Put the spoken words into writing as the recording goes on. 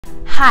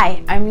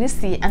Hi, I'm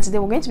Lucy, and today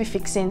we're going to be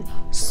fixing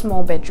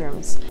small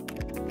bedrooms.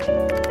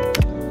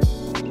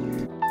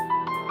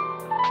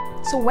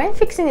 So when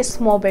fixing a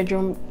small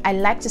bedroom, I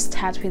like to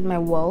start with my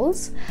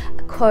walls,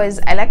 because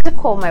I like to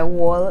call my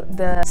wall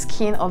the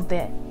skin of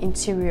the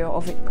interior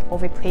of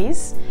a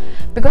place,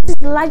 because it's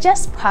the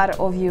largest part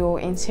of your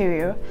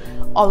interior,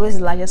 always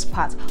the largest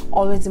part,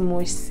 always the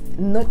most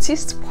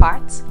noticed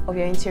part of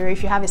your interior.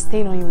 If you have a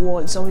stain on your wall,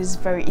 it's always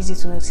very easy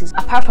to notice.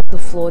 Apart from the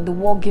floor, the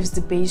wall gives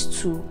the base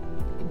to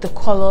the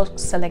color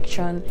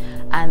selection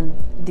and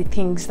the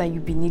things that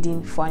you'll be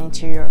needing for an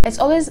interior. It's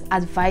always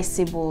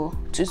advisable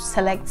to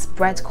select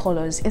bright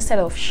colors instead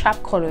of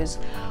sharp colors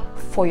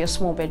for your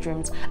small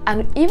bedrooms.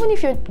 And even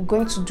if you're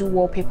going to do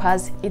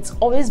wallpapers, it's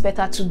always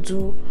better to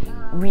do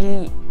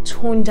really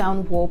toned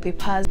down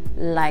wallpapers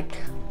like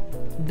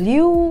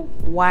blue,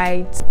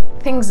 white,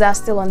 things that are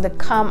still on the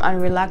calm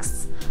and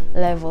relaxed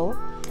level.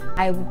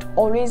 I would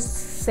always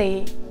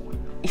say,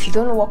 if you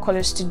don't know what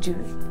colors to do,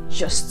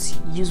 just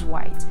use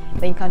white.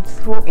 Then you can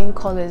throw in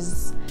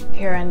colors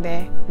here and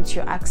there with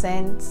your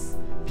accents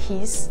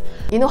piece.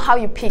 You know how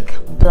you pick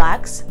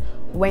blacks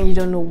when you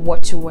don't know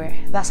what to wear?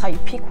 That's how you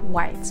pick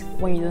white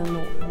when you don't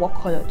know what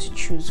color to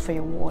choose for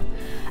your wall.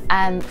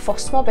 And for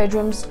small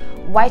bedrooms,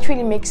 white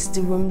really makes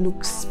the room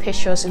look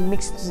spacious.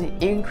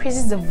 It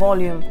increases the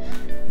volume,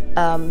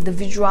 the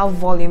visual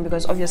volume,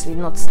 because obviously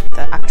not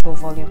the actual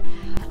volume.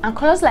 And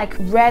colors like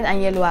red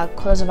and yellow are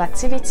colors of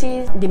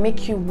activities. They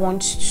make you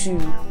want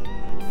to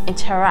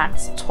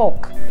interact,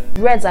 talk.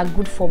 Reds are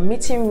good for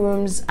meeting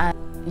rooms and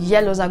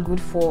yellows are good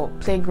for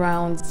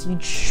playgrounds. You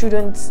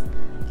shouldn't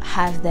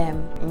have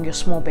them in your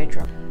small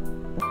bedroom.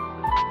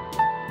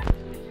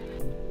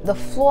 The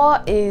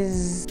floor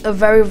is a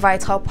very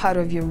vital part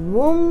of your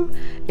room.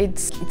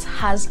 It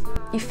has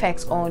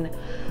effects on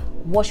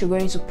what you're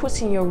going to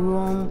put in your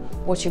room,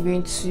 what you're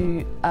going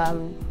to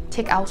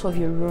take out of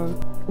your room.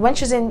 When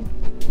choosing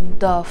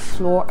the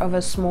floor of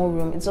a small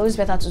room, it's always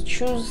better to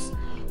choose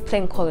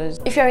plain colors.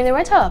 If you're in a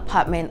rental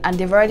apartment and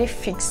they've already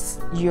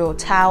fixed your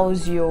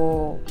tiles,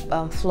 your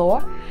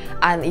floor,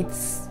 and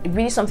it's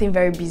really something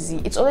very busy,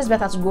 it's always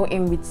better to go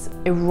in with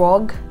a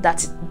rug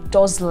that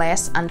does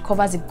less and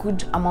covers a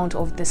good amount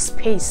of the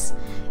space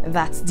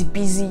that the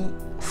busy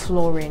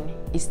flooring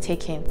is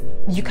taking.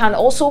 You can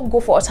also go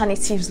for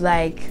alternatives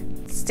like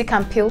stick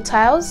and peel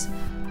tiles.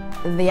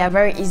 They are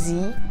very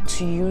easy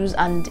to use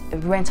and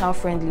rental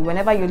friendly.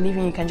 Whenever you're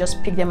leaving, you can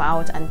just pick them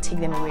out and take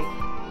them away.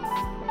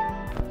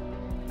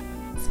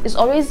 It's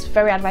always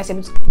very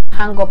advisable to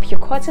hang up your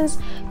curtains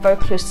very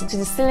close to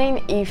the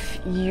ceiling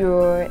if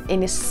you're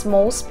in a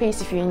small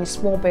space, if you're in a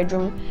small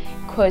bedroom,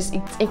 because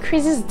it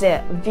increases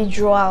the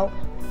visual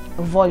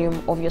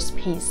volume of your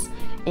space.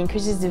 It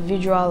increases the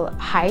visual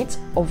height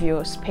of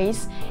your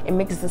space. It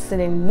makes the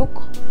ceiling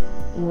look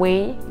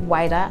way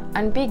wider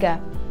and bigger.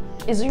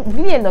 It's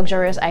really a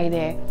luxurious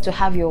idea to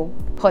have your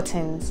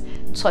curtains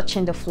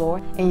touching the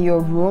floor in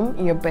your room,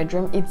 in your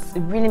bedroom. It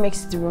really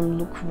makes the room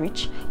look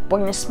rich.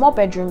 But in a small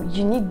bedroom,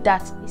 you need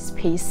that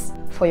space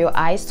for your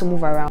eyes to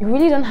move around. You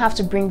really don't have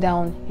to bring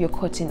down your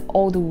curtain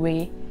all the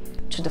way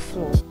to the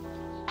floor.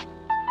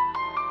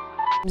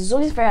 It's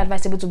always very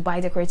advisable to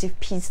buy decorative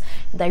pieces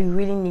that you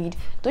really need.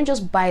 Don't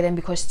just buy them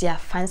because they are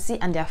fancy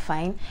and they are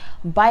fine.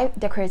 Buy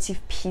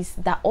decorative pieces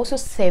that also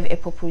serve a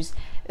purpose,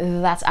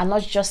 that are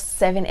not just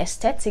serving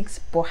aesthetics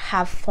but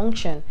have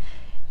function.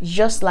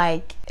 Just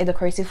like a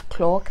decorative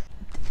clock,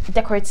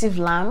 decorative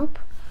lamp.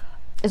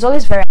 It's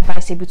always very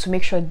advisable to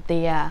make sure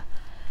they are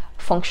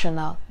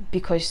functional,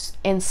 because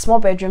in small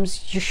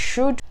bedrooms you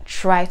should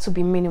try to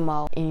be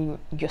minimal in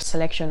your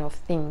selection of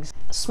things.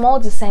 Small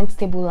decent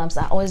table lamps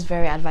are always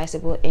very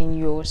advisable in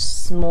your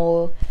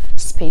small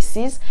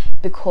spaces,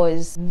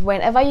 because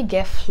whenever you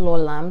get floor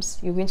lamps,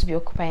 you're going to be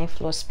occupying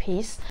floor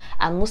space,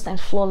 and most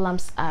times floor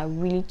lamps are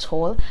really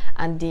tall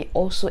and they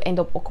also end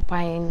up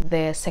occupying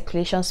the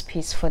circulation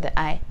space for the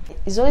eye.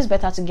 It's always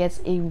better to get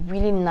a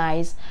really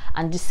nice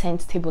and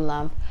decent table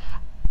lamp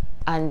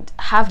and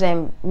have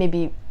them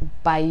maybe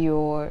by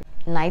your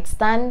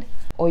nightstand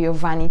or your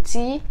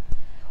vanity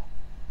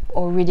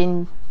or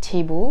reading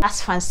table.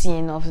 That's fancy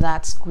enough,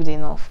 that's good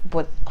enough.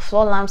 But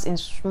floor lamps in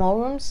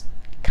small rooms,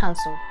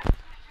 cancel.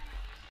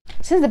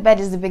 Since the bed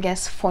is the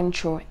biggest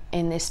furniture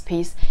in a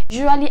space, it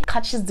usually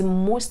catches the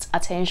most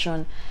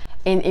attention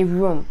in a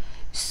room.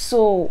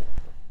 So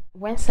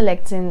when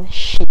selecting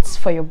sheets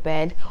for your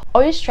bed,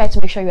 always try to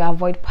make sure you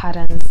avoid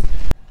patterns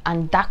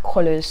and dark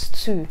colors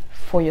too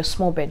for your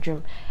small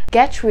bedroom.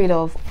 Get rid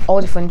of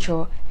all the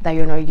furniture that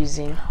you're not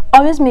using.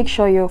 Always make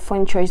sure your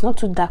furniture is not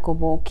too dark or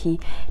bulky.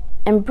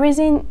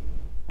 Embracing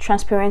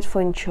transparent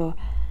furniture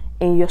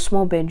in your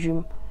small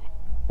bedroom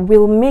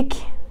will make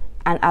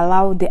and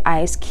allow the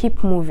eyes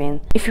keep moving.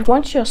 If you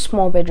want your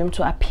small bedroom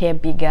to appear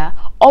bigger,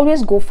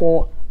 always go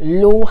for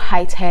low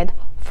heighted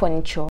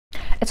furniture.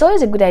 It's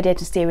always a good idea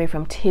to stay away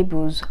from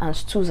tables and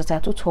stools that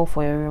are too tall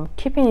for your room.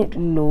 Keeping it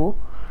low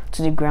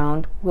to the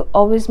ground will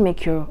always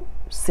make your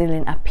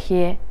ceiling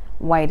appear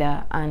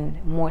wider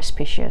and more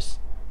spacious.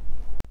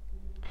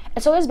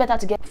 It's always better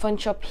to get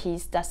furniture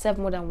pieces that serve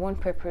more than one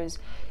purpose.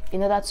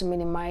 in order to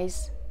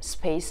minimize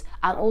space,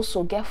 and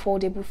also get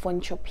foldable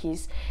furniture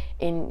piece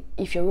in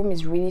if your room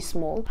is really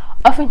small.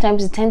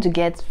 Oftentimes, you tend to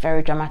get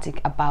very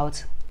dramatic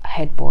about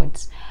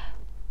headboards,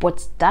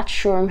 but that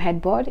showroom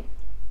headboard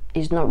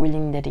is not really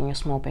needed in your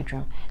small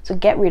bedroom. So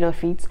get rid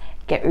of it.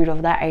 Get rid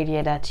of that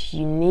idea that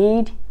you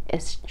need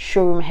a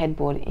showroom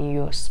headboard in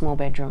your small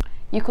bedroom.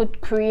 You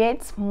could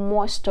create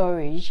more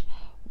storage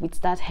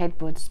with that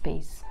headboard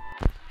space.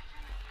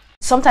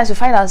 Sometimes we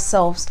find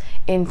ourselves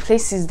in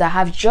places that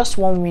have just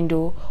one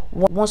window,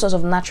 one source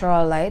of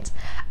natural light,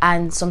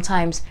 and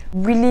sometimes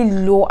really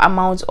low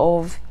amount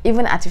of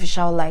even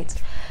artificial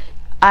light.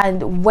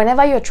 And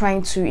whenever you're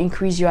trying to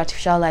increase your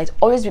artificial light,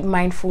 always be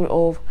mindful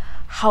of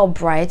how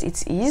bright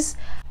it is.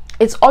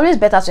 It's always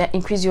better to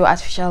increase your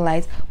artificial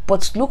light,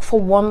 but look for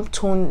warm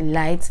tone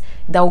light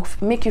that will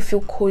make you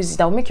feel cozy,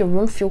 that will make your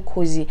room feel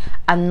cozy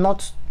and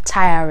not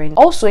tiring.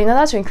 Also, in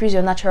order to increase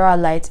your natural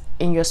light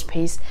in your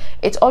space,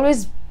 it's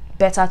always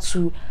better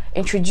to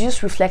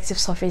introduce reflective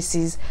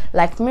surfaces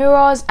like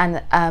mirrors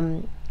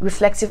and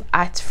reflective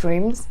art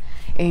frames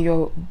in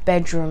your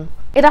bedroom,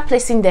 either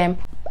placing them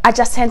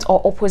adjacent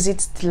or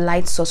opposite the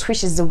light source,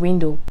 which is the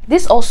window.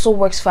 This also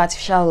works for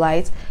artificial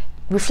light.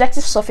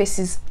 Reflective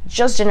surfaces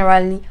just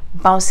generally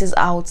bounces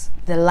out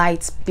the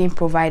light being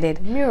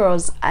provided.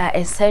 Mirrors are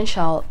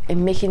essential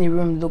in making the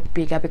room look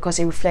bigger because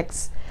it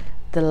reflects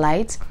the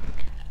light.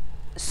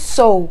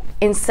 So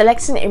in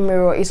selecting a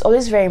mirror, it's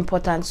always very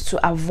important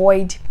to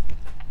avoid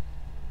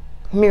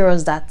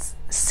mirrors that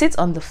sit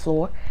on the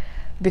floor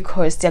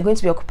because they're going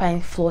to be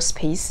occupying floor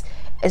space.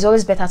 It's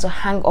always better to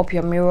hang up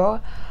your mirror,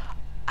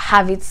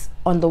 have it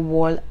on the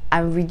wall,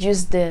 and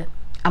reduce the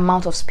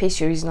amount of space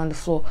you're using on the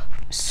floor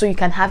so you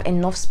can have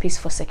enough space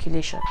for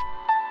circulation.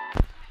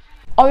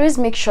 Always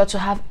make sure to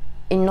have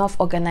enough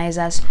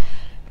organizers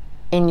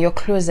in your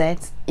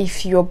closet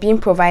if you're being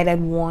provided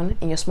one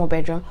in your small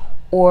bedroom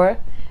or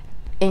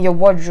in your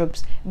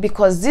wardrobes,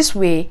 because this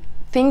way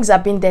things are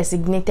being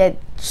designated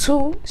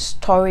to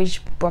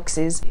storage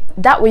boxes.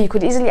 That way you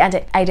could easily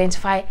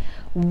identify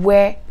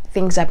where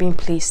things are being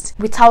placed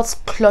without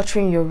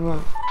cluttering your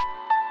room.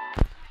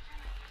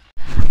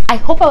 I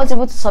hope I was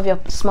able to solve your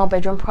small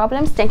bedroom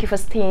problems. Thank you for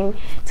staying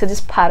to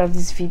this part of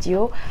this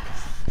video.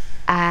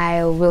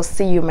 I will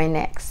see you in my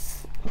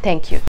next.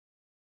 Thank you.